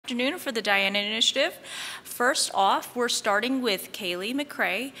afternoon for the Diana Initiative. First off, we're starting with Kaileigh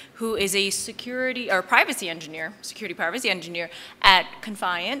McCrea, who is a security privacy engineer at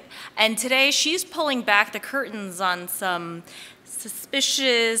Kaileigh. And today she's pulling back the curtains on some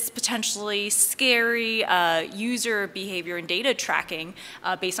suspicious, potentially scary user behavior and data tracking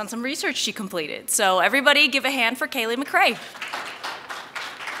based on some research she completed. So everybody give a hand for Kaileigh McCrea.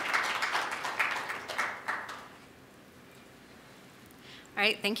 All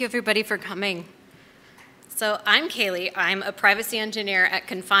right, thank you everybody for coming. So I'm Kaileigh, I'm a privacy engineer at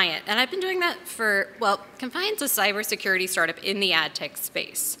Kaileigh, and I've been doing that for, well, Kaileigh's a cybersecurity startup in the ad tech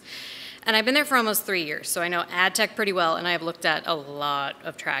space. And I've been there for almost 3 years, so I know ad tech pretty well, and I've looked at a lot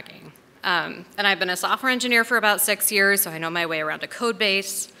of tracking. And I've been a software engineer for about 6 years, so I know my way around a code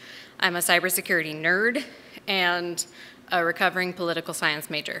base. I'm a cybersecurity nerd and a recovering political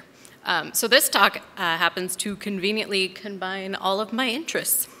science major. So this talk happens to conveniently combine all of my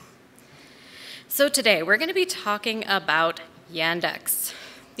interests. So today we're going to be talking about Yandex.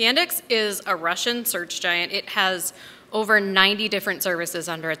 Yandex is a Russian search giant. It has over 90 different services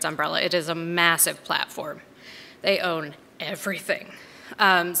under its umbrella. It is a massive platform. They own everything.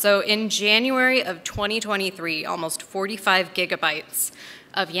 So in January of 2023, almost 45 gigabytes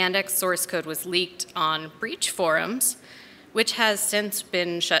of Yandex source code was leaked on BreachForums, which has since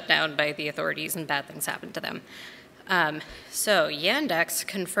been shut down by the authorities and bad things happened to them. So Yandex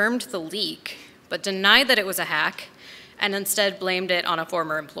confirmed the leak, but denied that it was a hack, and instead blamed it on a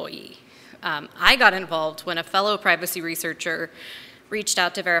former employee. I got involved when a fellow privacy researcher reached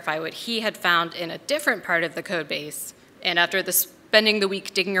out to verify what he had found in a different part of the code base, and after spending the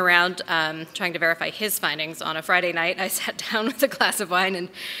week digging around trying to verify his findings, on a Friday night I sat down with a glass of wine and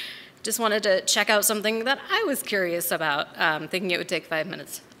just wanted to check out something that I was curious about, thinking it would take 5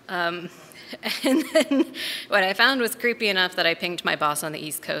 minutes. And then what I found was creepy enough that I pinged my boss on the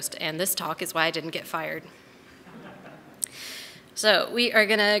East Coast, and this talk is why I didn't get fired. So we are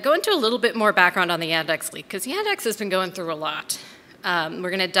going to go into a little bit more background on the Yandex leak, because Yandex has been going through a lot. We're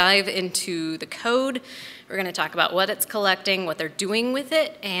going to dive into the code. We're going to talk about what it's collecting, what they're doing with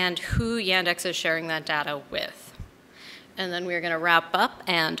it, and who Yandex is sharing that data with. And then we're going to wrap up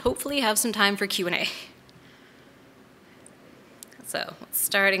and hopefully have some time for Q&A. So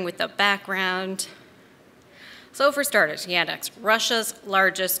starting with the background. So for starters, Yandex, Russia's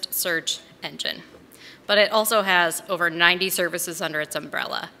largest search engine. But it also has over 90 services under its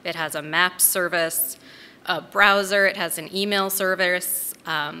umbrella. It has a map service, a browser, it has an email service,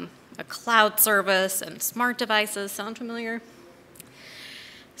 a cloud service, and smart devices. Sound familiar?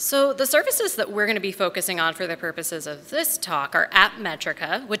 So the services that we're going to be focusing on for the purposes of this talk are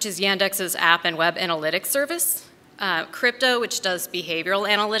Metrika, which is Yandex's app and web analytics service, Crypta, which does behavioral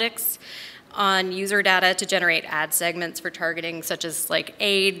analytics on user data to generate ad segments for targeting, such as like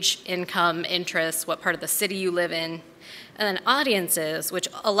age, income, interests, what part of the city you live in, and then Audiences, which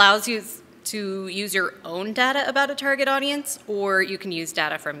allows you to use your own data about a target audience, or you can use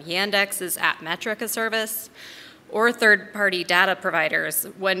data from Yandex's Metrika service, or third-party data providers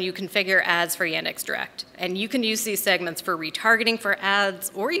when you configure ads for Yandex Direct. And you can use these segments for retargeting for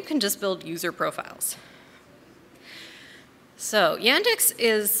ads, or you can just build user profiles. So Yandex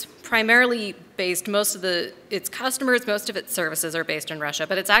is primarily based, its customers, most of its services are based in Russia,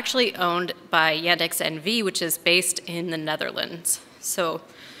 but it's actually owned by Yandex NV, which is based in the Netherlands. So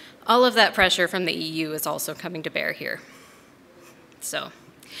all of that pressure from the EU is also coming to bear here. So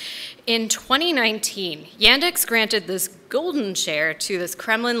in 2019, Yandex granted this golden share to this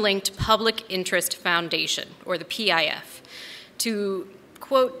Kremlin-linked Public Interest Foundation, or the PIF, to,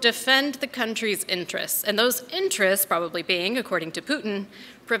 quote, defend the country's interests. And those interests probably being, according to Putin,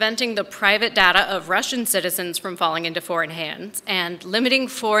 preventing the private data of Russian citizens from falling into foreign hands and limiting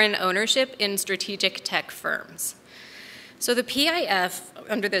foreign ownership in strategic tech firms. So the PIF,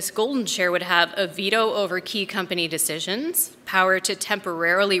 under this golden share, would have a veto over key company decisions, power to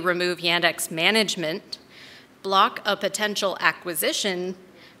temporarily remove Yandex management, block a potential acquisition,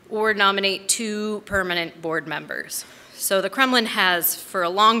 or nominate 2 permanent board members. So the Kremlin has, for a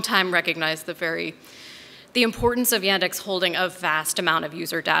long time, recognized the importance of Yandex holding a vast amount of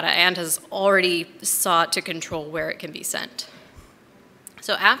user data and has already sought to control where it can be sent.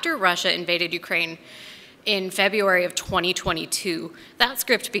 So after Russia invaded Ukraine in February of 2022, that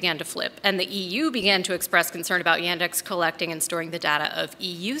script began to flip, and the EU began to express concern about Yandex collecting and storing the data of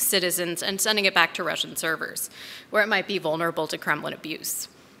EU citizens and sending it back to Russian servers, where it might be vulnerable to Kremlin abuse.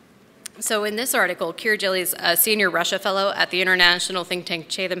 So in this article, Kaileigh, a senior Russia fellow at the international think tank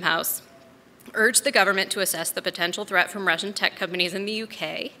Chatham House, urged the government to assess the potential threat from Russian tech companies in the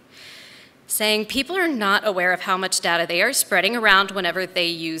UK, saying people are not aware of how much data they are spreading around whenever they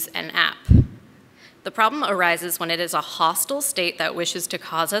use an app. The problem arises when it is a hostile state that wishes to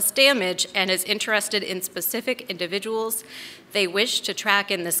cause us damage and is interested in specific individuals they wish to track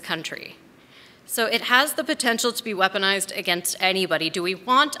in this country. So it has the potential to be weaponized against anybody. Do we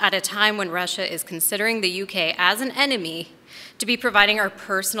want, at a time when Russia is considering the UK as an enemy, to be providing our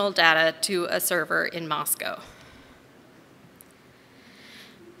personal data to a server in Moscow?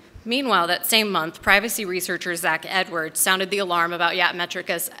 Meanwhile, that same month, privacy researcher Zach Edwards sounded the alarm about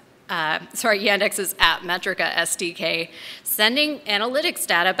Yandex's app Metrika SDK sending analytics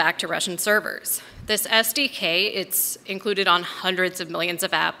data back to Russian servers. This SDK, it's included on hundreds of millions of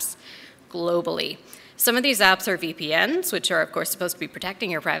apps globally. Some of these apps are VPNs, which are of course supposed to be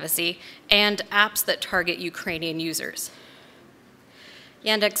protecting your privacy, and apps that target Ukrainian users.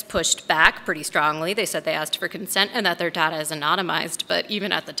 Yandex pushed back pretty strongly. They said they asked for consent and that their data is anonymized, but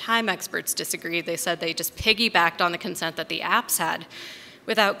even at the time experts disagreed. They said they just piggybacked on the consent that the apps had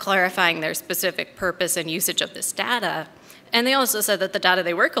without clarifying their specific purpose and usage of this data. And they also said that the data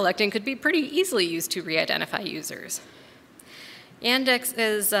they were collecting could be pretty easily used to re-identify users.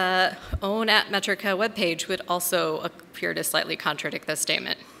 Yandex's own Metrika webpage would also appear to slightly contradict this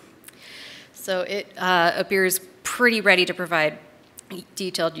statement. So it appears pretty ready to provide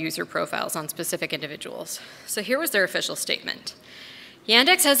detailed user profiles on specific individuals. So here was their official statement.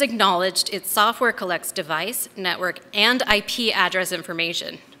 Yandex has acknowledged its software collects device, network, and IP address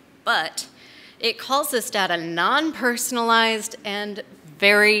information, but it calls this data non-personalized and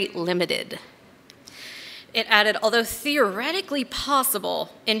very limited. It added, although theoretically possible,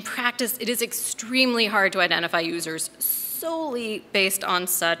 in practice it is extremely hard to identify users solely based on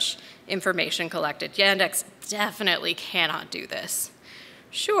such information collected. Yandex definitely cannot do this.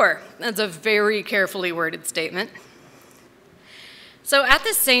 Sure, that's a very carefully worded statement. So at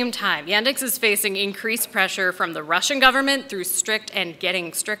the same time, Yandex is facing increased pressure from the Russian government through strict and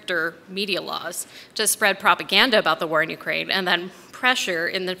getting stricter media laws to spread propaganda about the war in Ukraine, and then pressure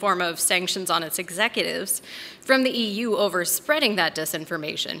in the form of sanctions on its executives from the EU over spreading that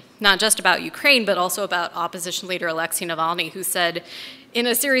disinformation, not just about Ukraine, but also about opposition leader Alexei Navalny, who said in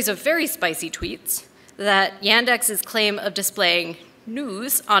a series of very spicy tweets that Yandex's claim of displaying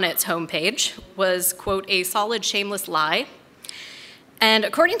news on its homepage was, quote, a solid, shameless lie. And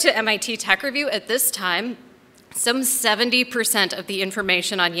according to MIT Tech Review, at this time, some 70% of the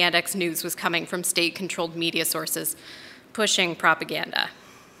information on Yandex News was coming from state-controlled media sources pushing propaganda.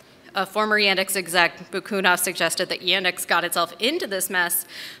 A former Yandex exec, Bukunov, suggested that Yandex got itself into this mess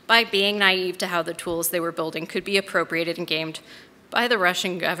by being naive to how the tools they were building could be appropriated and gamed by the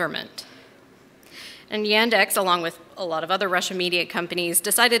Russian government. And Yandex, along with a lot of other Russian media companies,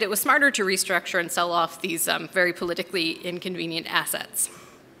 decided it was smarter to restructure and sell off these very politically inconvenient assets.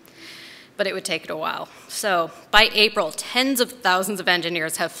 But it would take it a while. So by April, tens of thousands of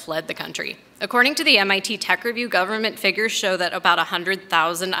engineers have fled the country. According to the MIT Tech Review, government figures show that about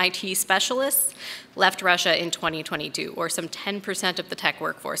 100,000 IT specialists left Russia in 2022, or some 10% of the tech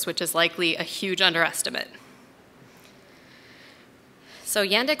workforce, which is likely a huge underestimate. So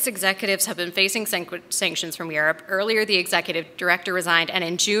Yandex executives have been facing sanctions from Europe. Earlier, the executive director resigned, and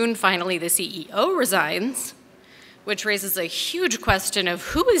in June, finally, the CEO resigns, which raises a huge question of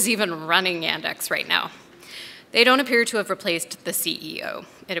who is even running Yandex right now. They don't appear to have replaced the CEO.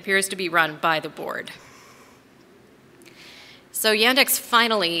 It appears to be run by the board. So Yandex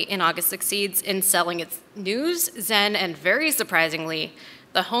finally, in August, succeeds in selling its news, Zen, and very surprisingly,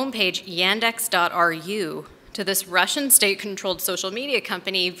 the homepage yandex.ru to this Russian state-controlled social media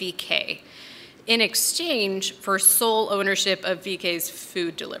company, VK, in exchange for sole ownership of VK's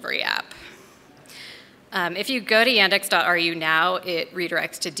food delivery app. If you go to yandex.ru now, it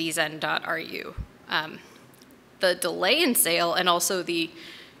redirects to dzen.ru. The delay in sale and also the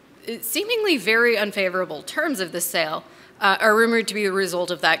seemingly very unfavorable terms of the sale are rumored to be the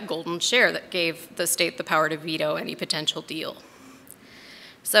result of that golden share that gave the state the power to veto any potential deal.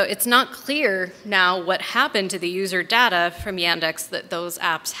 So it's not clear now what happened to the user data from Yandex that those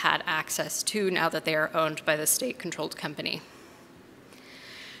apps had access to now that they are owned by the state-controlled company.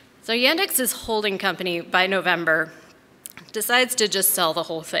 So Yandex's holding company, by November, decides to just sell the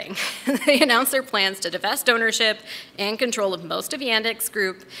whole thing. They announced their plans to divest ownership and control of most of Yandex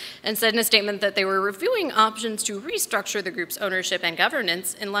Group and said in a statement that they were reviewing options to restructure the group's ownership and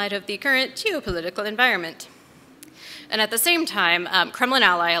governance in light of the current geopolitical environment. And at the same time, Kremlin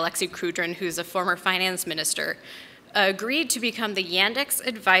ally Alexei Kudrin, who's a former finance minister, agreed to become the Yandex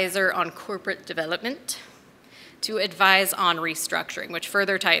advisor on corporate development to advise on restructuring, which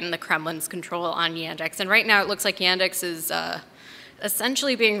further tightened the Kremlin's control on Yandex. And right now it looks like Yandex is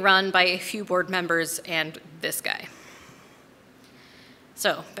essentially being run by a few board members and this guy.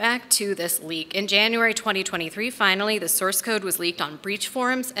 So back to this leak. In January 2023, finally, the source code was leaked on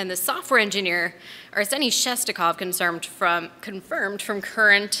BreachForums, and the software engineer, Arseny Shestakov, confirmed from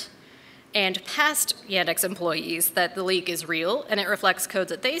current and past Yandex employees that the leak is real, and it reflects code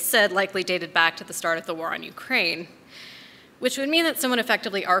that they said likely dated back to the start of the war on Ukraine, which would mean that someone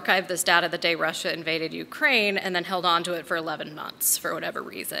effectively archived this data the day Russia invaded Ukraine and then held on to it for 11 months for whatever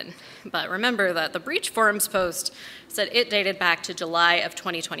reason. But remember that the BreachForums post said it dated back to July of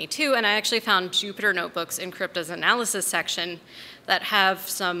 2022, and I actually found Jupyter notebooks in Crypta's analysis section that have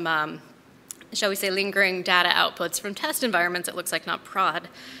some, shall we say, lingering data outputs from test environments, it looks like, not prod.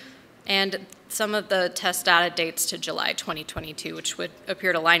 And some of the test data dates to July 2022, which would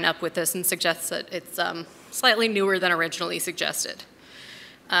appear to line up with this and suggests that it's slightly newer than originally suggested.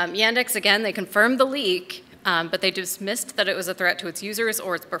 Yandex, again, they confirmed the leak, but they dismissed that it was a threat to its users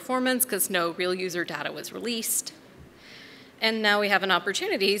or its performance because no real user data was released. And now we have an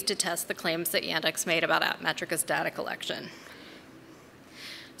opportunity to test the claims that Yandex made about Metrika's data collection.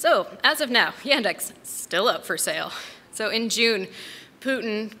 So, as of now, Yandex still up for sale. So in June,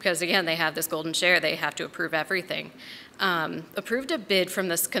 Putin, because again, they have this golden share, they have to approve everything, approved a bid from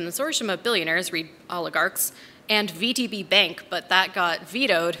this consortium of billionaires, read oligarchs, and VTB Bank, but that got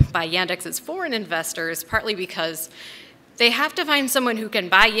vetoed by Yandex's foreign investors, partly because they have to find someone who can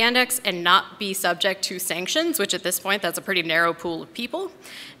buy Yandex and not be subject to sanctions, which at this point, that's a pretty narrow pool of people.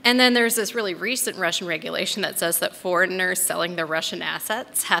 And then there's this really recent Russian regulation that says that foreigners selling their Russian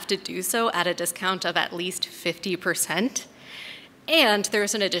assets have to do so at a discount of at least 50%. And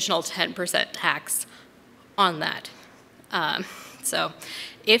there's an additional 10% tax on that. So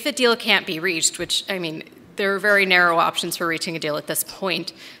if a deal can't be reached, which, I mean, there are very narrow options for reaching a deal at this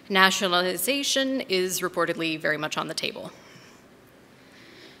point, nationalization is reportedly very much on the table.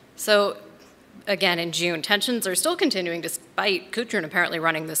 So again, in June, tensions are still continuing despite Kuchrin apparently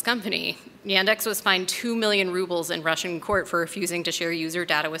running this company. Yandex was fined 2 million rubles in Russian court for refusing to share user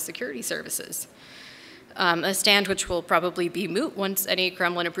data with security services. A stand which will probably be moot once any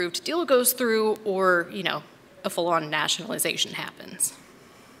Kremlin-approved deal goes through or, you know, a full-on nationalization happens.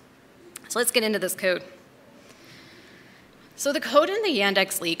 So let's get into this code. So the code in the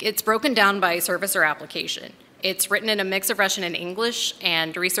Yandex leak, it's broken down by service or application. It's written in a mix of Russian and English,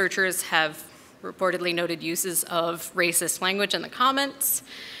 and researchers have reportedly noted uses of racist language in the comments.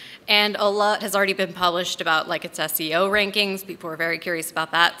 And a lot has already been published about like its SEO rankings. People were very curious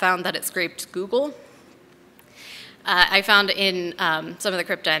about that, found that it scraped Google. I found in some of the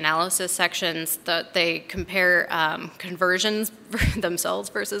Crypta analysis sections that they compare conversions themselves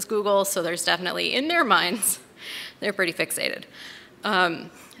versus Google, so there's definitely, in their minds, they're pretty fixated.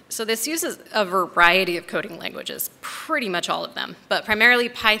 So this uses a variety of coding languages, pretty much all of them, but primarily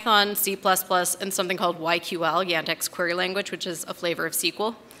Python, C++, and something called YQL, Yandex Query Language, which is a flavor of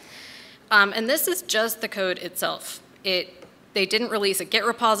SQL. And this is just the code itself. They didn't release a Git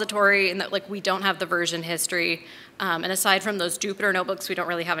repository, and that, like, we don't have the version history. And aside from those Jupyter notebooks, we don't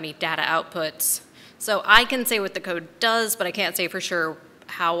really have any data outputs. So I can say what the code does, but I can't say for sure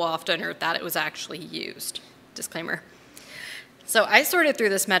how often or that it was actually used. Disclaimer. So I sorted through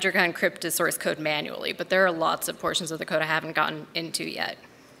this Metrika and Crypta source code manually, but there are lots of portions of the code I haven't gotten into yet.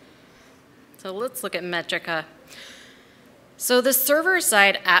 So let's look at Metrika. So the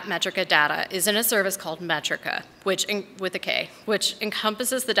server-side app Metrika data is in a service called Metrika, with a K, which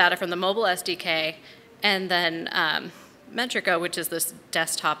encompasses the data from the mobile SDK, and then Metrika, which is this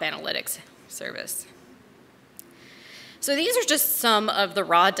desktop analytics service. So these are just some of the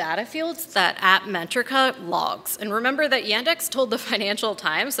raw data fields that app Metrika logs. And remember that Yandex told the Financial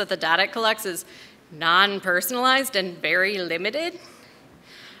Times that the data it collects is non-personalized and very limited.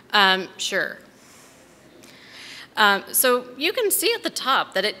 Sure. So you can see at the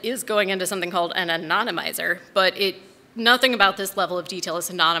top that it is going into something called an anonymizer, but nothing about this level of detail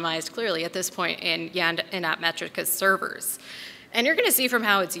is anonymized clearly at this point in app Metrika's servers. And you're going to see from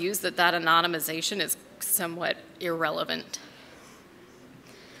how it's used that that anonymization is somewhat irrelevant.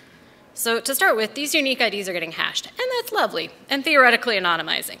 So to start with, these unique IDs are getting hashed, and that's lovely, and theoretically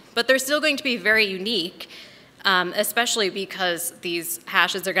anonymizing. But they're still going to be very unique, especially because these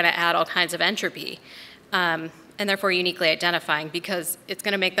hashes are going to add all kinds of entropy. And therefore uniquely identifying, because it's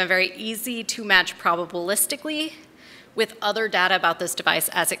going to make them very easy to match probabilistically with other data about this device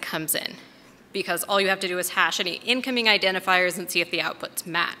as it comes in, because all you have to do is hash any incoming identifiers and see if the outputs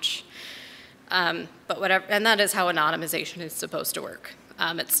match. And that is how anonymization is supposed to work.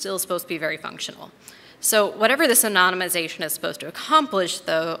 It's still supposed to be very functional. So whatever this anonymization is supposed to accomplish,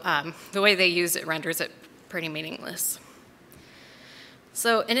 though, the way they use it renders it pretty meaningless.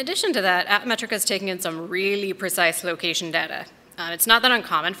 So in addition to that, App Metrika is taking in some really precise location data. It's not that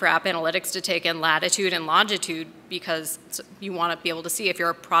uncommon for app analytics to take in latitude and longitude because you want to be able to see if you're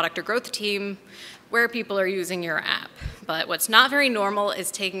a product or growth team where people are using your app. But what's not very normal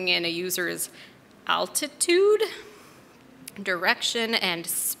is taking in a user's altitude, direction, and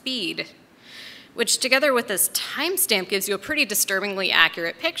speed, which together with this timestamp gives you a pretty disturbingly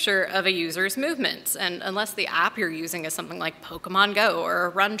accurate picture of a user's movements. And unless the app you're using is something like Pokemon Go or a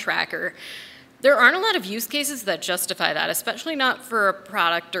run tracker, there aren't a lot of use cases that justify that, especially not for a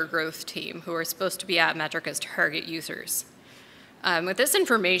product or growth team who are supposed to be App Metrika's target users. With this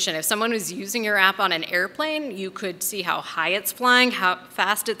information, if someone was using your app on an airplane, you could see how high it's flying, how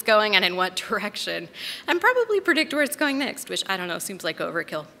fast it's going, and in what direction, and probably predict where it's going next, which, I don't know, seems like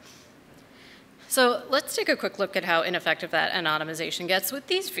overkill. So let's take a quick look at how ineffective that anonymization gets with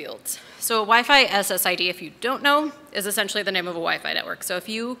these fields. So a Wi-Fi SSID, if you don't know, is essentially the name of a Wi-Fi network. So if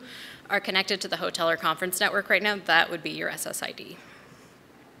you are connected to the hotel or conference network right now, that would be your SSID.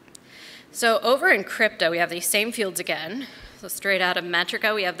 So over in Crypta, we have these same fields again. So straight out of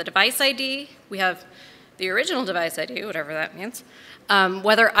Metrika, we have the device ID, we have the original device ID, whatever that means.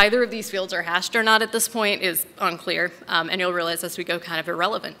 Whether either of these fields are hashed or not at this point is unclear, and you'll realize as we go kind of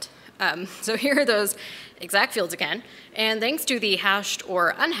irrelevant. So here are those exact fields again, and thanks to the hashed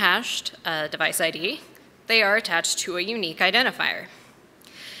or unhashed device ID, they are attached to a unique identifier.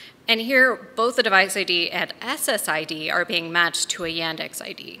 And here, both the device ID and SSID are being matched to a Yandex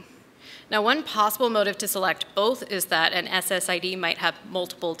ID. Now, one possible motive to select both is that an SSID might have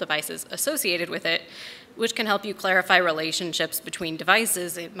multiple devices associated with it, which can help you clarify relationships between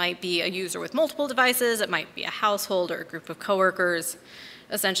devices. It might be a user with multiple devices, it might be a household or a group of coworkers.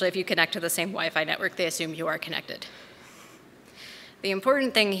 Essentially, if you connect to the same Wi-Fi network, they assume you are connected. The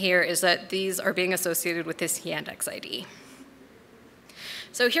important thing here is that these are being associated with this Yandex ID.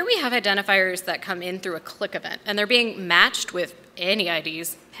 So here we have identifiers that come in through a click event, and they're being matched with any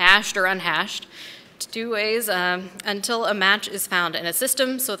IDs, hashed or unhashed, 2 ways until a match is found in a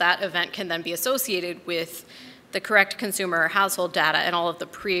system, so that event can then be associated with the correct consumer or household data and all of the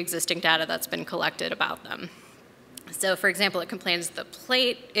pre-existing data that's been collected about them. So for example, it compares the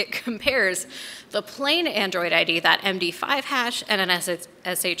plain Android ID, that MD5 hash, and an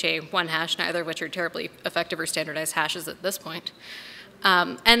SHA1 hash, neither of which are terribly effective or standardized hashes at this point.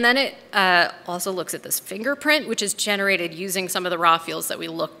 And then it also looks at this fingerprint, which is generated using some of the raw fields that we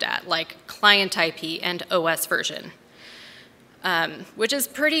looked at, like client IP and OS version, which is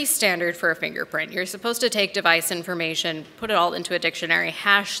pretty standard for a fingerprint. You're supposed to take device information, put it all into a dictionary,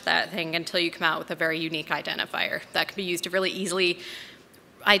 hash that thing until you come out with a very unique identifier that can be used to really easily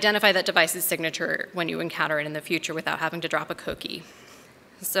identify that device's signature when you encounter it in the future without having to drop a cookie.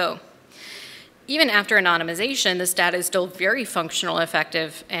 So even after anonymization, this data is still very functional,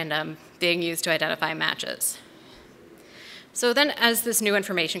 effective, and being used to identify matches. So then as this new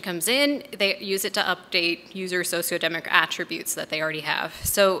information comes in, they use it to update user sociodemographic attributes that they already have.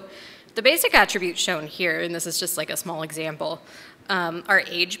 So the basic attributes shown here, and this is just like a small example, are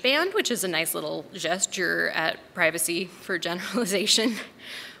age band, which is a nice little gesture at privacy for generalization,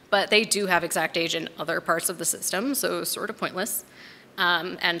 but they do have exact age in other parts of the system, so sort of pointless.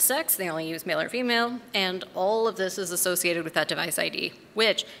 And sex, they only use male or female, and all of this is associated with that device ID,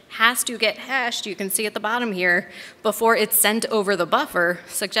 which has to get hashed, you can see at the bottom here, before it's sent over the buffer,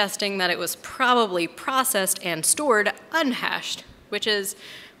 suggesting that it was probably processed and stored unhashed, which is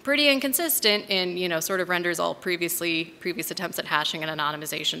pretty inconsistent and, you know, sort of renders all previous attempts at hashing and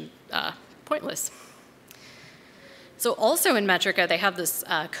anonymization pointless. So also in Metrika, they have this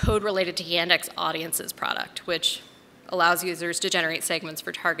code related to Yandex Audiences product, which allows users to generate segments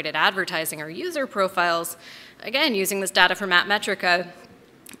for targeted advertising or user profiles, again, using this data from App Metrika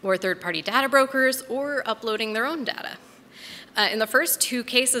or third-party data brokers or uploading their own data. In the first 2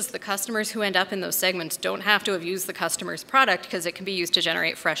 cases, the customers who end up in those segments don't have to have used the customer's product because it can be used to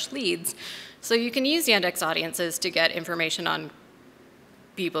generate fresh leads. So you can use Yandex Audiences to get information on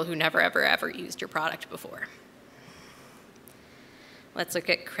people who never, ever used your product before. Let's look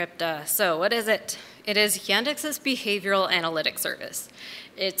at Crypta. So what is it? It is Yandex's behavioral analytics service.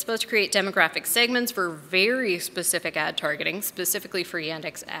 It's supposed to create demographic segments for very specific ad targeting, specifically for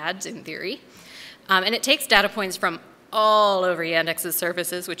Yandex ads in theory. And it takes data points from all over Yandex's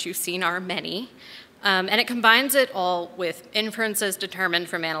services, which you've seen are many, and it combines it all with inferences determined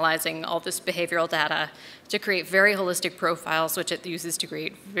from analyzing all this behavioral data to create very holistic profiles, which it uses to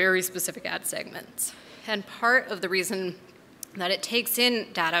create very specific ad segments. And part of the reason that it takes in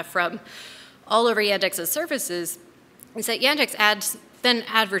data from all over Yandex's services is that Yandex ads then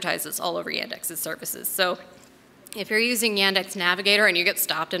advertises all over Yandex's services. So If you're using Yandex Navigator and you get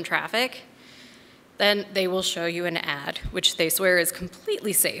stopped in traffic, then they will show you an ad, which they swear is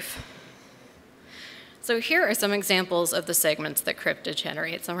completely safe. So here are some examples of the segments that Crypta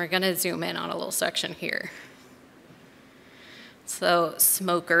generates, and we're going to zoom in on a little section here. So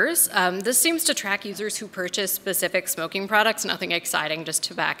smokers, this seems to track users who purchase specific smoking products, nothing exciting, just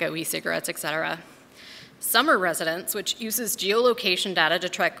tobacco, e-cigarettes, etc. Summer residents, which uses geolocation data to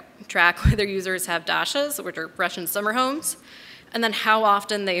track whether users have dashas, which are Russian summer homes, and then how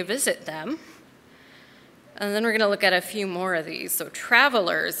often they visit them. And then we're going to look at a few more of these. So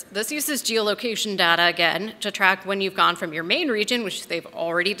travelers, this uses geolocation data again to track when you've gone from your main region, which they've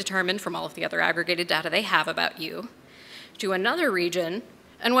already determined from all of the other aggregated data they have about you, to another region,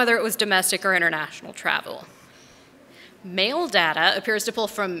 and whether it was domestic or international travel. Mail data appears to pull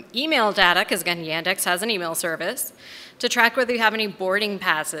from email data, because again, Yandex has an email service, to track whether you have any boarding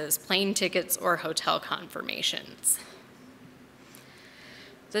passes, plane tickets, or hotel confirmations.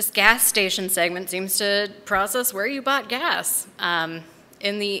 This gas station segment seems to process where you bought gas.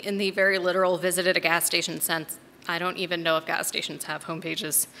 In the very literal visited a gas station sense, I don't even know if gas stations have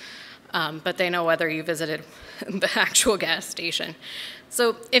homepages, but they know whether you visited the actual gas station.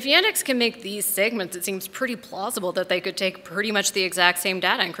 So if Yandex can make these segments, it seems pretty plausible that they could take pretty much the exact same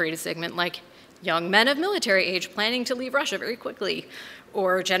data and create a segment like young men of military age planning to leave Russia very quickly,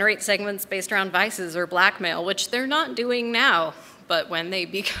 or generate segments based around vices or blackmail, which they're not doing now. But when they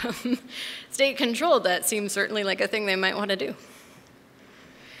become state-controlled, that seems certainly like a thing they might want to do.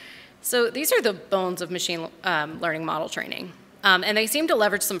 So these are the bones of machine learning model training. And they seem to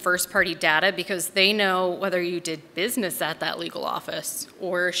leverage some first-party data because they know whether you did business at that legal office,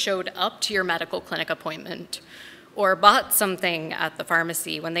 or showed up to your medical clinic appointment, or bought something at the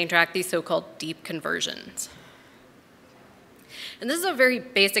pharmacy when they track these so-called deep conversions. And this is a very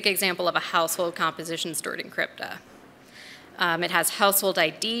basic example of a household composition stored in Crypta. It has household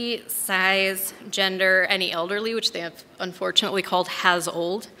ID, size, gender, any elderly, which they have unfortunately called has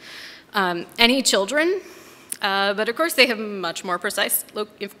old, any children, but of course they have much more precise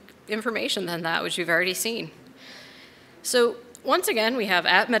information than that, which you've already seen. So once again, we have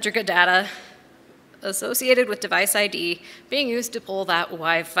at Metrika data associated with device ID being used to pull that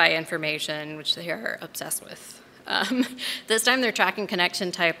Wi-Fi information, which they are obsessed with. This time they're tracking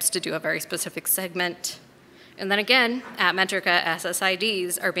connection types to do a very specific segment. And then again, at Metrika,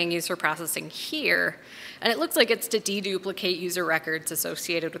 SSIDs are being used for processing here. And it looks like it's to deduplicate user records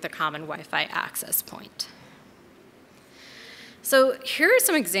associated with a common Wi-Fi access point. So here are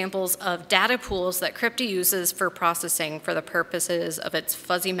some examples of data pools that Crypta uses for processing for the purposes of its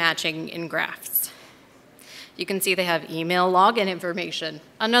fuzzy matching in graphs. You can see they have email login information,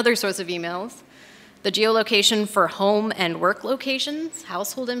 another source of emails, the geolocation for home and work locations,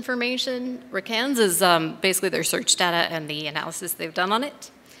 household information. RCANs is basically their search data and the analysis they've done on it,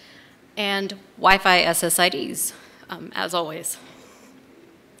 and Wi-Fi SSIDs, as always.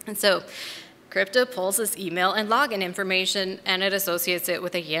 And so Crypta pulls this email and login information, and it associates it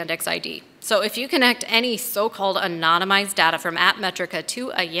with a Yandex ID. So if you connect any so-called anonymized data from Metrika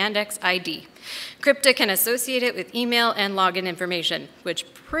to a Yandex ID, Crypta can associate it with email and login information,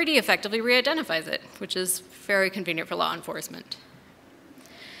 which pretty effectively re-identifies it, which is very convenient for law enforcement.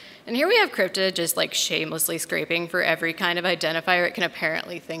 And here we have Crypta just like shamelessly scraping for every kind of identifier it can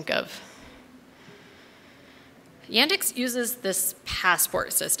apparently think of. Yandex uses this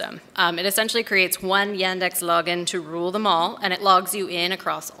passport system. It essentially creates one Yandex login to rule them all, and it logs you in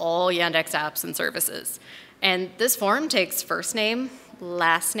across all Yandex apps and services. And this form takes first name,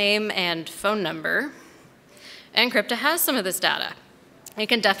 last name, and phone number. And Crypta has some of this data. It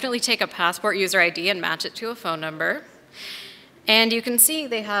can definitely take a passport user ID and match it to a phone number. And you can see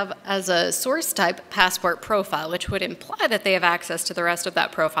they have as a source type passport profile, which would imply that they have access to the rest of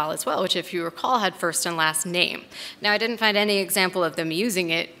that profile as well, which if you recall had first and last name. Now I didn't find any example of them using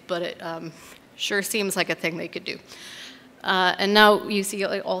it, but it sure seems like a thing they could do. And now you see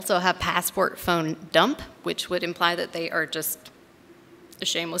they also have passport phone dump, which would imply that they are just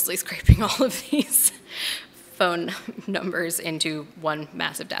shamelessly scraping all of these phone numbers into one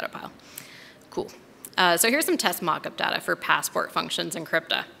massive data pile. Cool. So here's some test mockup data for passport functions in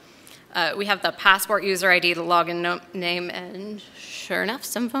Crypta. We have the passport user ID, the login name, and sure enough,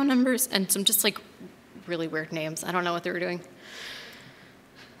 some phone numbers and some just like really weird names. I don't know what they were doing.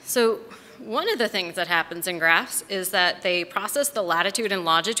 So one of the things that happens in graphs is that they process the latitude and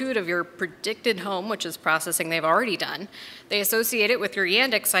longitude of your predicted home, which is processing they've already done. They associate it with your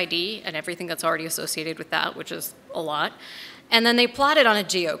Yandex ID and everything that's already associated with that, which is a lot. And then they plot it on a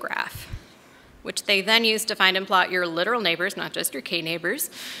geograph, which they then use to find and plot your literal neighbors, not just your K-neighbors,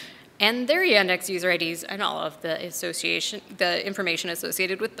 and their Yandex user IDs and all of the information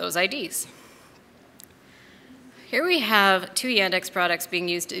associated with those IDs. Here we have 2 Yandex products being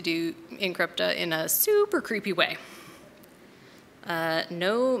used to do Crypta in a super creepy way.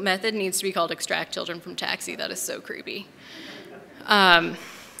 No method needs to be called extract children from taxi. That is so creepy.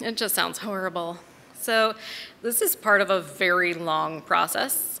 It just sounds horrible. So this is part of a very long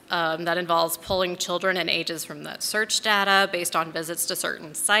process that involves pulling children and ages from the search data based on visits to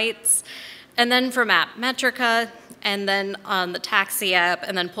certain sites, and then from app Metrika, and then on the taxi app,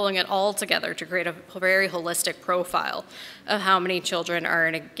 and then pulling it all together to create a very holistic profile of how many children are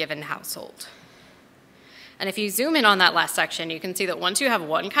in a given household. And if you zoom in on that last section, you can see that once you have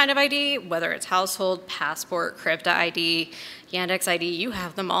one kind of ID, whether it's household, passport, Crypta ID, Yandex ID, you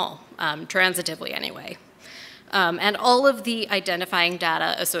have them all, transitively anyway. And all of the identifying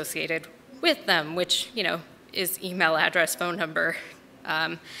data associated with them, which, is email address, phone number,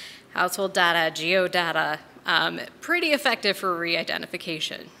 household data, geodata, pretty effective for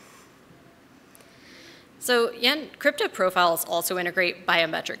re-identification. So Crypta profiles also integrate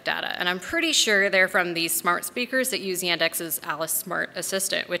biometric data, and I'm pretty sure they're from these smart speakers that use Yandex's Alice Smart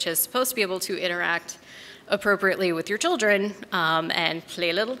Assistant, which is supposed to be able to interact appropriately with your children and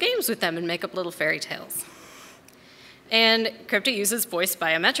play little games with them and make up little fairy tales. And Crypta uses voice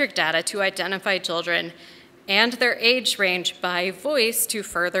biometric data to identify children and their age range by voice to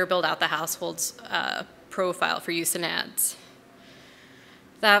further build out the household's profile for use in ads.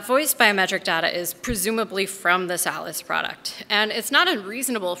 That voice biometric data is presumably from this Alice product, and it's not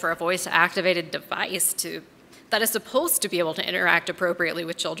unreasonable for a voice-activated device that is supposed to be able to interact appropriately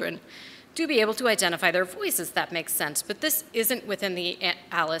with children to be able to identify their voices. That makes sense, but this isn't within the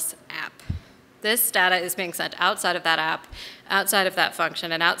Alice app. This data is being sent outside of that app, outside of that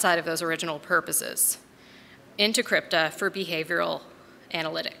function, and outside of those original purposes into Crypta for behavioral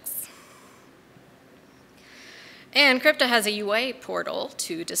analytics. And Crypta has a UI portal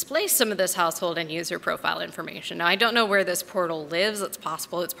to display some of this household and user profile information. Now, I don't know where this portal lives. It's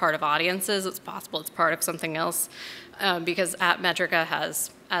possible it's part of audiences. It's possible it's part of something else, because App Metrika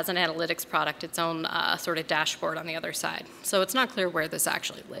has, as an analytics product, its own sort of dashboard on the other side. So it's not clear where this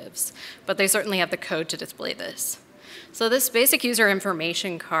actually lives, but they certainly have the code to display this. So this basic user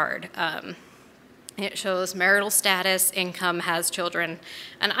information card, it shows marital status, income, has children,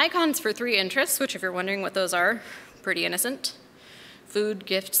 and icons for 3 interests, which, if you're wondering what those are, pretty innocent. Food,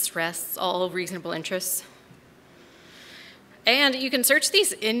 gifts, rests, all reasonable interests. And you can search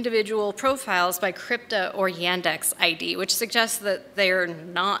these individual profiles by Crypta or Yandex ID, which suggests that they're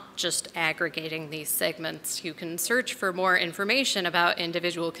not just aggregating these segments. You can search for more information about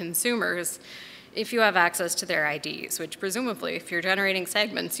individual consumers if you have access to their IDs, which presumably, if you're generating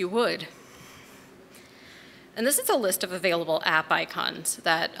segments, you would. And this is a list of available app icons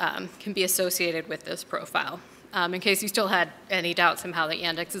that can be associated with this profile, in case you still had any doubts on how the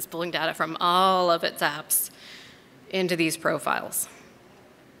Yandex is pulling data from all of its apps into these profiles.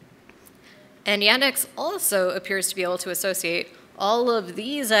 And Yandex also appears to be able to associate all of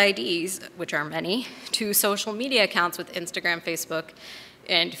these IDs, which are many, to social media accounts with Instagram, Facebook,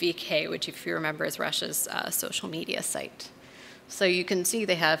 and VK, which, if you remember, is Russia's social media site. So you can see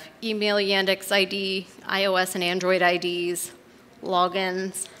they have email Yandex ID, iOS and Android IDs,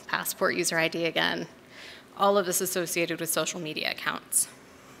 logins, passport user ID again, all of this associated with social media accounts.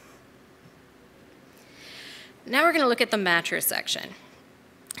 Now we're going to look at the matcher section.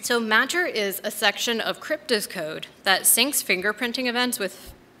 So matcher is a section of Crypta's code that syncs fingerprinting events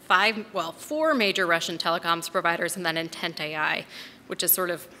with 4 major Russian telecoms providers and then Intent AI, which is sort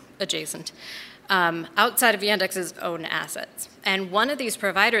of adjacent, outside of Yandex's own assets. And one of these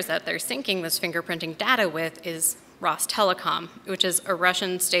providers that they're syncing this fingerprinting data with is Rostelecom, which is a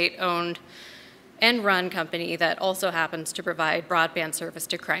Russian state-owned and run company that also happens to provide broadband service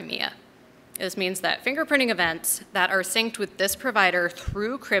to Crimea. This means that fingerprinting events that are synced with this provider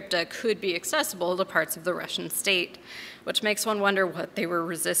through Crypta could be accessible to parts of the Russian state, which makes one wonder what they were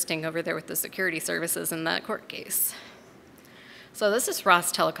resisting over there with the security services in that court case. So this is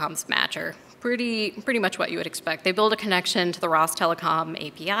Rostelecom's matcher, pretty much what you would expect. They build a connection to the Rostelecom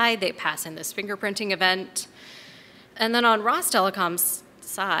API, they pass in this fingerprinting event, and then on Rostelecom's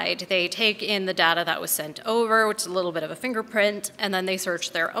side, they take in the data that was sent over, which is a little bit of a fingerprint, and then they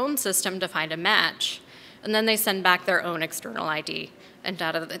search their own system to find a match. And then they send back their own external ID and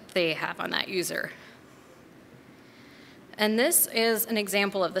data that they have on that user. And this is an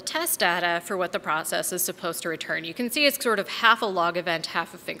example of the test data for what the process is supposed to return. You can see it's sort of half a log event,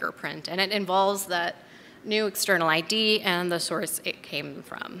 half a fingerprint, and it involves that new external ID and the source it came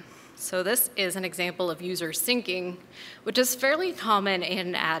from. So this is an example of user syncing, which is fairly common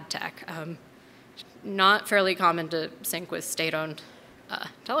in ad tech. Not fairly common to sync with state-owned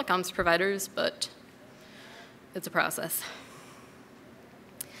telecoms providers, but it's a process.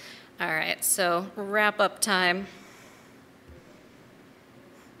 All right, so wrap-up time.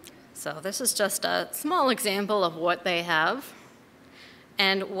 So this is just a small example of what they have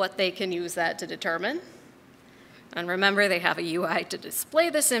and what they can use that to determine. And remember, they have a UI to display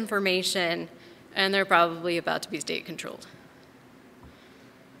this information, and they're probably about to be state-controlled.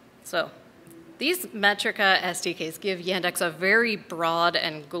 So these Metrika SDKs give Yandex a very broad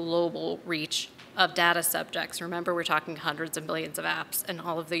and global reach of data subjects. Remember, we're talking hundreds of millions of apps and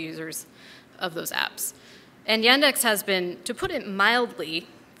all of the users of those apps. And Yandex has been, to put it mildly,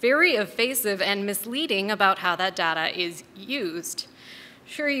 very evasive and misleading about how that data is used.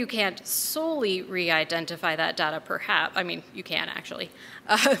 Sure, you can't solely re-identify that data, perhaps. I mean, you can actually,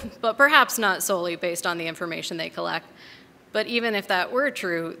 but perhaps not solely based on the information they collect. But even if that were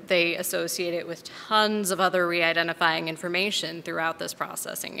true, they associate it with tons of other re-identifying information throughout this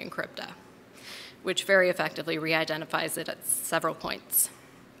processing in Crypta, which very effectively re-identifies it at several points.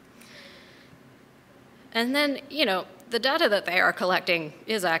 And then, you know, the data that they are collecting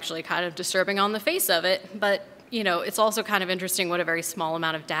is actually kind of disturbing on the face of it, but, you know, it's also kind of interesting what a very small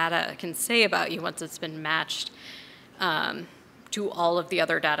amount of data can say about you once it's been matched to all of the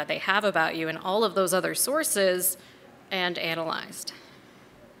other data they have about you and all of those other sources and analyzed.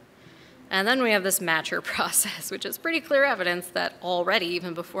 And then we have this matcher process, which is pretty clear evidence that already,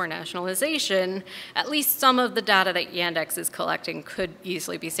 even before nationalization, at least some of the data that Yandex is collecting could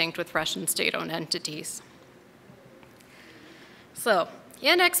easily be synced with Russian state-owned entities. So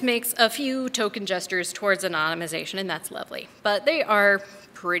Yandex makes a few token gestures towards anonymization, and that's lovely. But they are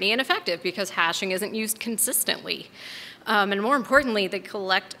pretty ineffective because hashing isn't used consistently. And more importantly, they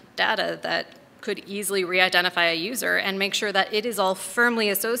collect data that could easily re-identify a user and make sure that it is all firmly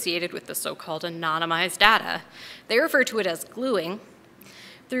associated with the so-called anonymized data. They refer to it as gluing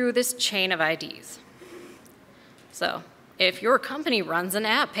through this chain of IDs. So if your company runs an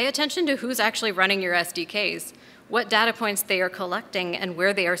app, pay attention to who's actually running your SDKs, what data points they are collecting, and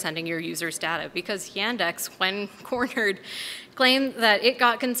where they are sending your users' data. Because Yandex, when cornered, claimed that it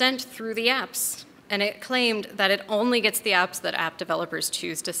got consent through the apps. And it claimed that it only gets the apps that app developers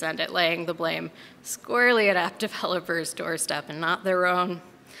choose to send it, laying the blame squarely at app developers' doorstep and not their own.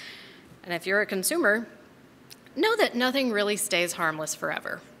 And if you're a consumer, know that nothing really stays harmless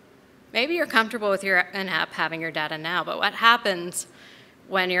forever. Maybe you're comfortable with an app having your data now, but what happens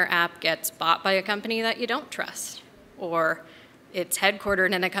when your app gets bought by a company that you don't trust, or it's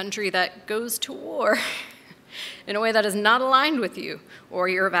headquartered in a country that goes to war in a way that is not aligned with you or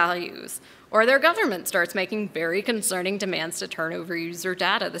your values, or their government starts making very concerning demands to turn over user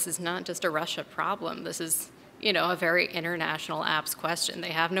data? This is not just a Russia problem. This is, you know, a very international apps question.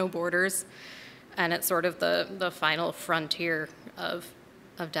 They have no borders, and it's sort of the final frontier of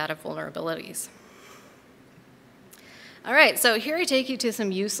data vulnerabilities. All right, so here I take you to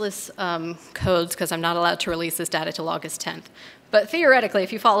some useless codes because I'm not allowed to release this data till August 10th. But theoretically,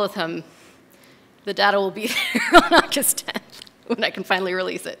 if you follow them, the data will be there on August 10th. When I can finally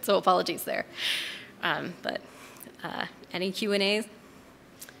release it, so apologies there. Any Q&As?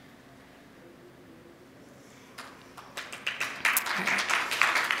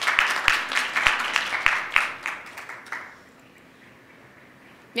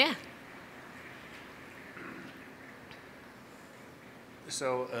 Yeah.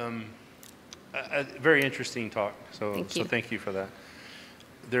 So, a very interesting talk. So thank you for that.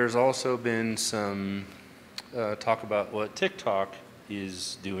 There's also been some talk about what TikTok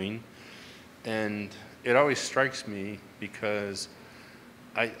is doing, and it always strikes me because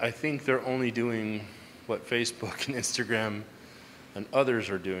I think they're only doing what Facebook and Instagram and others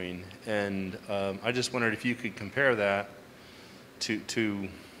are doing, and I just wondered if you could compare that to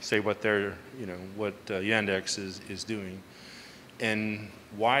say what they're, you know, what Yandex is doing, and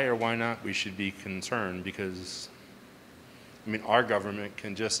why or why not we should be concerned, because I mean our government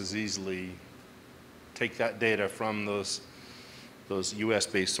can just as easily take that data from those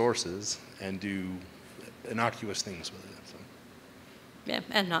US-based sources and do innocuous things with it. So. Yeah,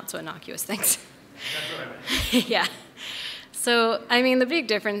 and not so innocuous things. That's what I meant. Yeah. So, I mean, the big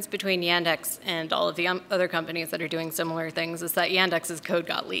difference between Yandex and all of the other companies that are doing similar things is that Yandex's code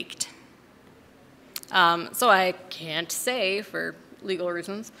got leaked. So I can't say, for legal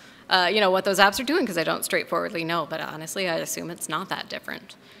reasons, you know, what those apps are doing because I don't straightforwardly know, but honestly, I assume it's not that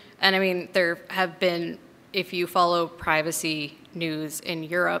different. And I mean, there have been, if you follow privacy news in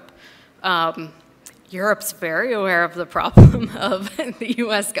Europe, Europe's very aware of the problem of the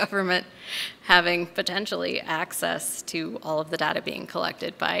US government having potentially access to all of the data being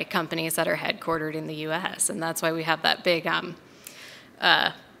collected by companies that are headquartered in the US. And that's why we have that big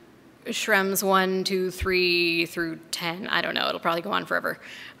Schrems 1, 2, 3 through 10. I don't know, it'll probably go on forever.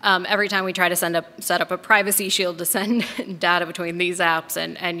 Every time we try to set up a privacy shield to send data between these apps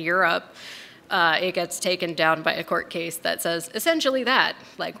and Europe, it gets taken down by a court case that says essentially that,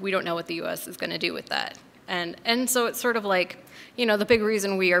 like, we don't know what the US is going to do with that. And so it's sort of like, you know, the big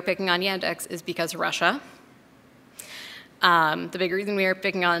reason we are picking on Yandex is because Russia. The big reason we are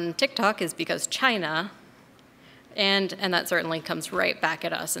picking on TikTok is because China. And that certainly comes right back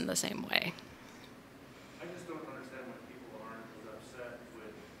at us in the same way. I just don't understand why people aren't as upset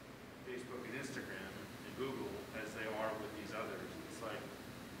with Facebook and Instagram and Google as they are with these others. It's like,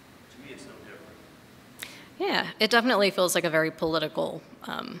 to me, it's no different. Yeah, it definitely feels like a very political,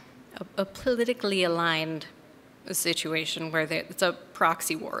 a politically aligned situation where it's a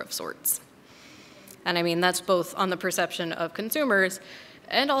proxy war of sorts. And I mean, that's both on the perception of consumers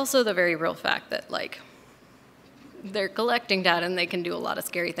and also the very real fact that, like, they're collecting data and they can do a lot of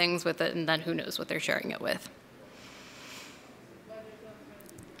scary things with it, and then who knows what they're sharing it with.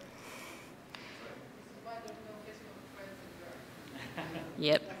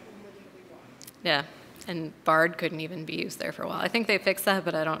 Yep. Yeah, and Bard couldn't even be used there for a while. I think they fixed that,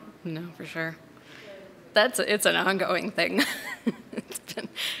 but I don't know for sure. It's an ongoing thing.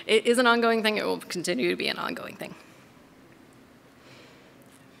 It is an ongoing thing. It will continue to be an ongoing thing.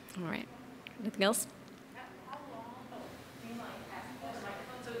 All right. Anything else?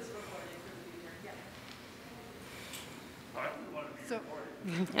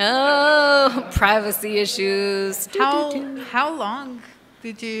 Oh, privacy issues. How long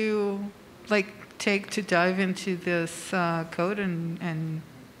did you take to dive into this code and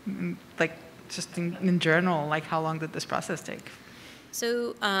like just in general, like how long did this process take?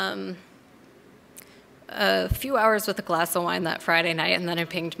 So a few hours with a glass of wine that Friday night, and then I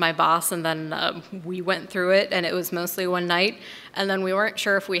pinged my boss, and then we went through it, and it was mostly one night, and then we weren't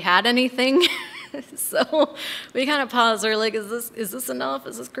sure if we had anything. So we kind of paused. We were like, is this enough?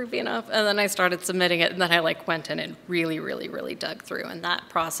 Is this creepy enough? And then I started submitting it, and then I like went in and really, really, really dug through. And that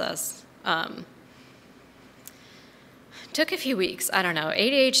process took a few weeks. I don't know.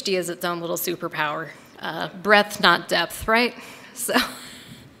 ADHD is its own little superpower. Breadth, not depth, right? So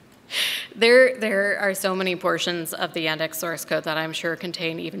there are so many portions of the Yandex source code that I'm sure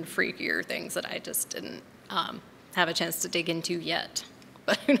contain even freakier things that I just didn't have a chance to dig into yet.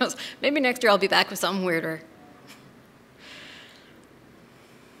 But who knows? Maybe next year I'll be back with something weirder.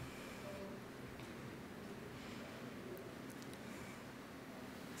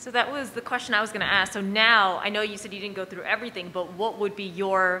 So that was the question I was going to ask. So now, I know you said you didn't go through everything, but what would be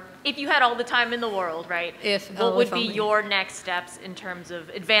your, if you had all the time in the world, right? What would be your next steps in terms of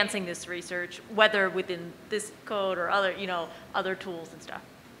advancing this research, whether within this code or other, other tools and stuff?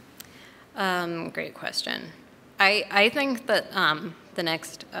 Great question. I think that the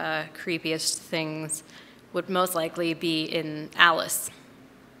next creepiest things would most likely be in Alice.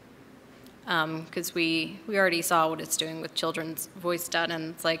 Because we already saw what it's doing with children's voice data,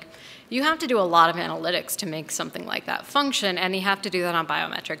 and it's like, you have to do a lot of analytics to make something like that function, and you have to do that on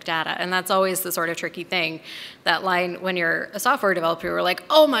biometric data, and that's always the sort of tricky thing. That line, when you're a software developer, you're like,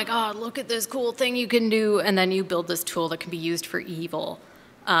 oh my god, look at this cool thing you can do, and then you build this tool that can be used for evil,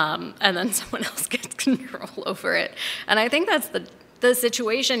 and then someone else gets control over it. And I think that's the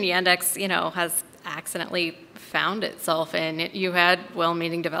situation Yandex, has accidentally found itself in. You had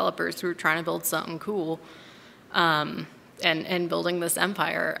well-meaning developers who were trying to build something cool and building this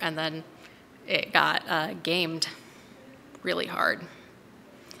empire, and then it got gamed really hard.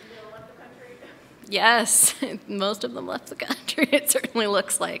 They left the country? Yes, most of them left the country, it certainly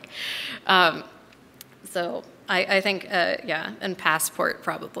looks like. So I think, yeah, and Passport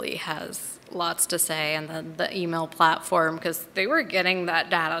probably has lots to say, and then the email platform, because they were getting that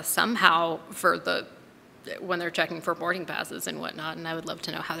data somehow for when they're checking for boarding passes and whatnot, and I would love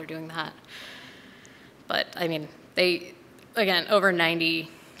to know how they're doing that. But I mean, again, over 90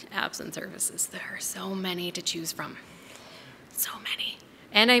 apps and services. There are so many to choose from. So many.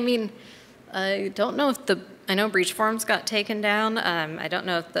 And I mean, I don't know if I know BreachForums got taken down. I don't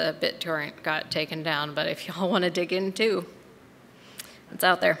know if the BitTorrent got taken down, but if y'all want to dig in too, it's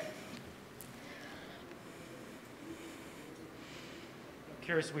out there.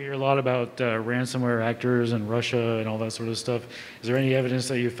 Curious, we hear a lot about ransomware actors and Russia and all that sort of stuff. Is there any evidence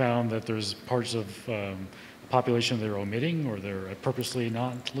that you found that there's parts of the population they're omitting or they're purposely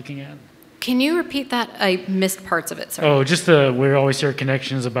not looking at? Can you repeat that? I missed parts of it, sorry. Oh, just we always hear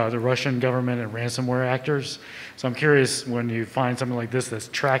connections about the Russian government and ransomware actors. So I'm curious, when you find something like this that's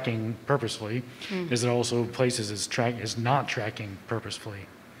tracking purposefully, is it also places is not tracking purposefully?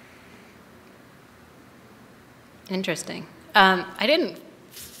 Interesting. I didn't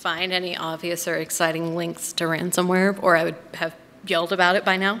find any obvious or exciting links to ransomware, or I would have yelled about it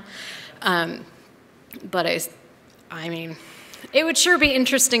by now. But I mean, it would sure be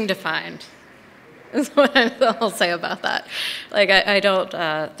interesting to find, is what I'll say about that. Like, I don't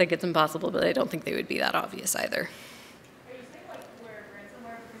think it's impossible, but I don't think they would be that obvious either. Are you saying like where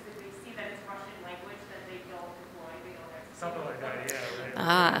ransomware, because they see that it's Russian language, that they don't deploy, they don't execute? Something like that, yeah. Right.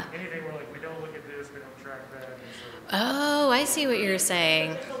 Ah. Anything where like we don't look at this, we don't track that. Oh, I see what you're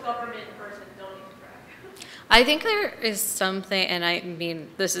saying. Government person don't need to track. I think there is something, and I mean,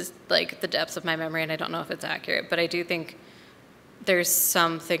 this is like the depths of my memory, and I don't know if it's accurate, but I do think there's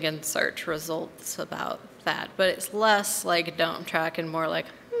something in search results about that, but it's less like don't track and more like,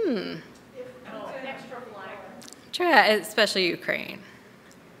 Extra flag. try, especially Ukraine.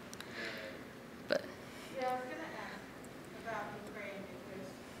 But Yeah, I was going to ask about Ukraine if there's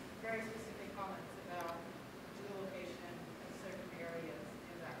very specific comments about geolocation of certain areas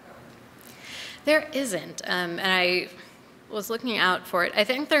in that code. there isn't, and I was looking out for it. I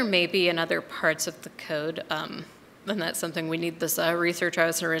think there may be in other parts of the code, and that's something we need this researcher I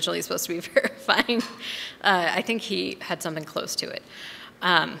was originally supposed to be verifying. I think he had something close to it,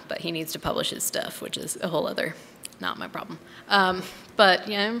 but he needs to publish his stuff, which is a whole other, not my problem. But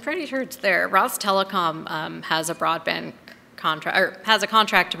yeah, I'm pretty sure it's there. Rostelecom has a broadband contract, or has a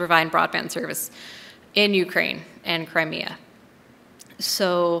contract to provide broadband service in Ukraine and Crimea.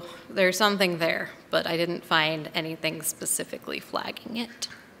 So there's something there, but I didn't find anything specifically flagging it.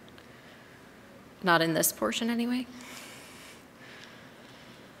 Not in this portion, anyway.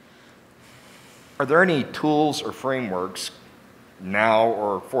 Are there any tools or frameworks now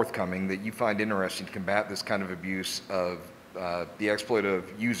or forthcoming that you find interesting to combat this kind of abuse of the exploit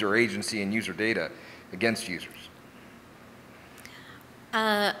of user agency and user data against users?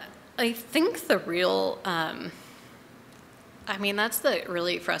 I think the real, I mean, that's the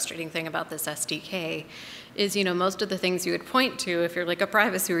really frustrating thing about this SDK is, you know, most of the things you would point to if you're like a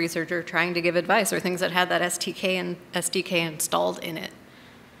privacy researcher trying to give advice are things that had that SDK installed in it.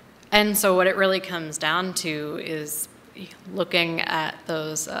 And so what it really comes down to is looking at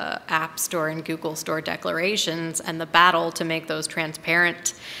those App Store and Google Store declarations and the battle to make those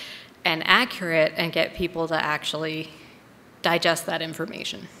transparent and accurate and get people to actually digest that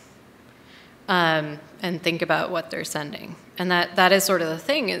information. And think about what they're sending. And that is sort of the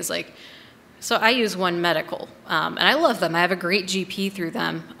thing is like, so I use One Medical, and I love them. I have a great GP through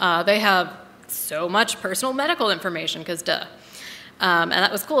them. They have so much personal medical information, because duh. And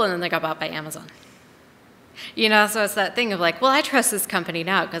that was cool, and then they got bought by Amazon. You know, so it's that thing of like, well, I trust this company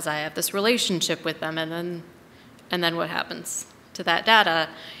now because I have this relationship with them, and then what happens to that data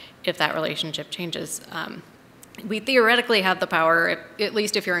if that relationship changes? We theoretically have the power, at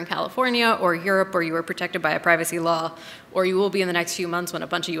least if you're in California or Europe or you are protected by a privacy law, or you will be in the next few months when a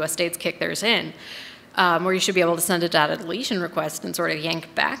bunch of US states kick theirs in, where you should be able to send a data deletion request and sort of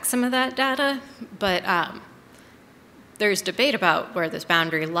yank back some of that data. But there's debate about where this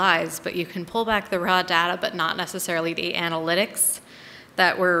boundary lies, but you can pull back the raw data, but not necessarily the analytics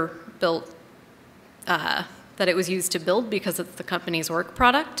that were built, that it was used to build because it's the company's work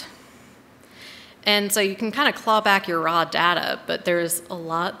product. And so you can kind of claw back your raw data, but there's a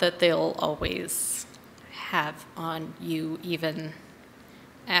lot that they'll always have on you even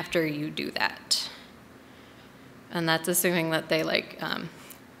after you do that. And that's assuming that they like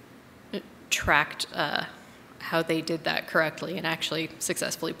tracked how they did that correctly and actually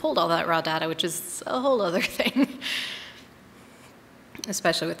successfully pulled all that raw data, which is a whole other thing,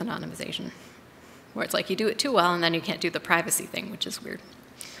 especially with anonymization, where it's like you do it too well and then you can't do the privacy thing, which is weird.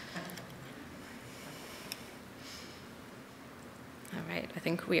 All right, I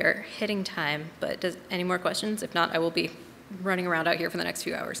think we are hitting time, but any more questions? If not, I will be running around out here for the next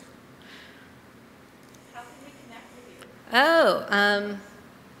few hours. How can we connect with you? Oh,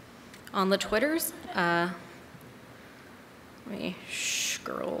 on the Twitters, let me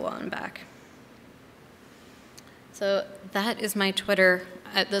scroll on back. So that is my Twitter.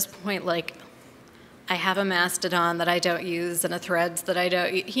 At this point, like, I have a Mastodon that I don't use and a Threads that I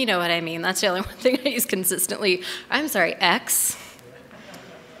don't, you know what I mean. That's the only one thing I use consistently. I'm sorry, X.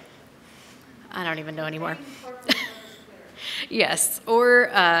 I don't even know anymore. Yes, or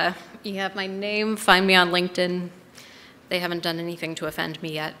you have my name, find me on LinkedIn. They haven't done anything to offend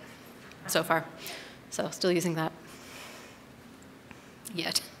me yet so far, so still using that.